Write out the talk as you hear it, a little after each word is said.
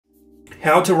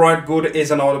How to Write Good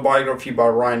is an autobiography by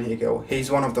Ryan Higa.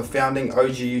 He's one of the founding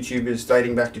OG YouTubers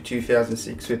dating back to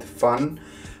 2006 with fun,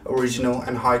 original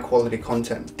and high quality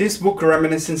content. This book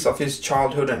reminisces of his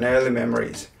childhood and early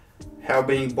memories, how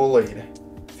being bullied,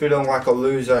 feeling like a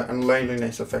loser and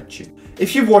loneliness affect you.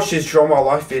 If you've watched his Draw My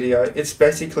Life video, it's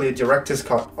basically a director's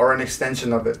cut or an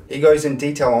extension of it. He goes in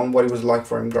detail on what it was like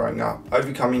for him growing up,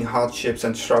 overcoming hardships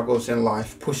and struggles in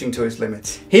life, pushing to his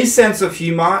limits. His sense of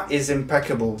humor is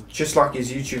impeccable, just like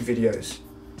his YouTube videos,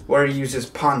 where he uses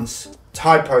puns,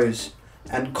 typos,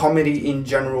 and comedy in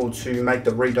general to make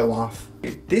the reader laugh.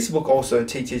 This book also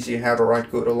teaches you how to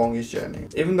write good along his journey.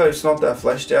 Even though it's not that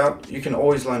fleshed out, you can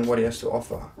always learn what he has to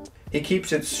offer. He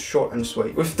keeps it short and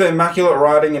sweet. With the immaculate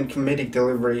writing and comedic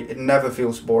delivery, it never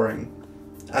feels boring.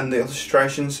 And the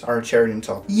illustrations are a cherry on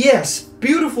top. Yes,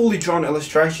 beautifully drawn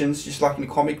illustrations, just like in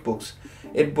comic books.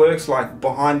 It works like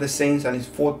behind the scenes and his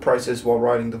thought process while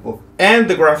writing the book. And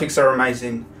the graphics are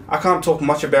amazing. I can't talk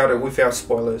much about it without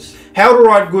spoilers. How to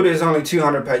Write Good is only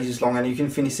 200 pages long and you can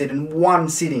finish it in one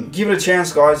sitting. Give it a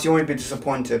chance, guys, you won't be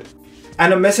disappointed.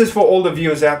 And a message for all the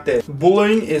viewers out there.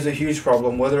 Bullying is a huge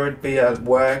problem, whether it be at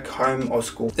work, home or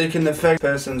school. It can affect a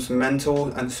person's mental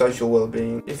and social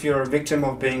well-being. If you're a victim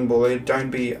of being bullied, don't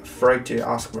be afraid to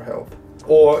ask for help.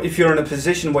 Or if you're in a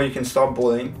position where you can stop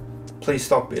bullying, please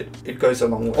stop it. It goes a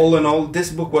long way. All in all,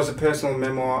 this book was a personal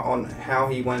memoir on how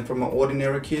he went from an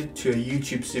ordinary kid to a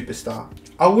YouTube superstar.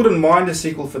 I wouldn't mind a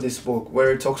sequel for this book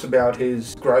where it talks about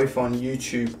his growth on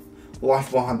YouTube,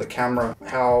 life behind the camera,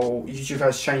 how YouTube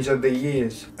has changed over the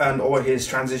years, and all his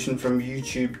transition from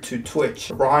YouTube to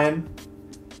Twitch. Ryan,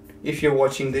 if you're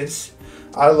watching this,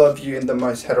 I love you in the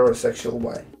most heterosexual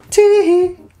way.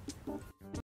 Tee.